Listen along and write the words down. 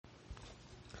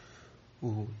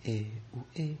呜诶呜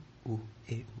诶呜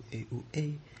诶呜诶呜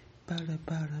诶，巴拉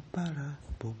巴拉巴拉，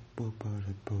啵啵巴拉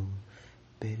啵，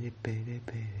贝勒贝勒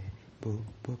贝勒，啵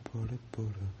啵啵勒啵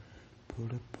勒，啵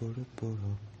勒啵勒啵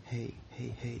勒，嘿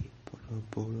嘿嘿，啵勒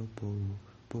啵勒啵勒，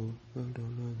啵勒勒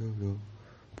勒勒勒，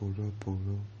啵勒啵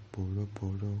勒啵勒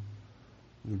啵勒，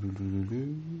噜噜噜噜噜，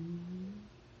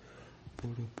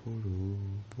啵勒啵勒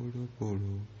啵勒啵勒，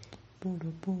啵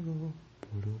勒啵勒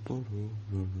啵勒啵勒，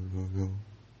噜噜噜噜，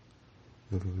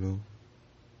噜噜噜。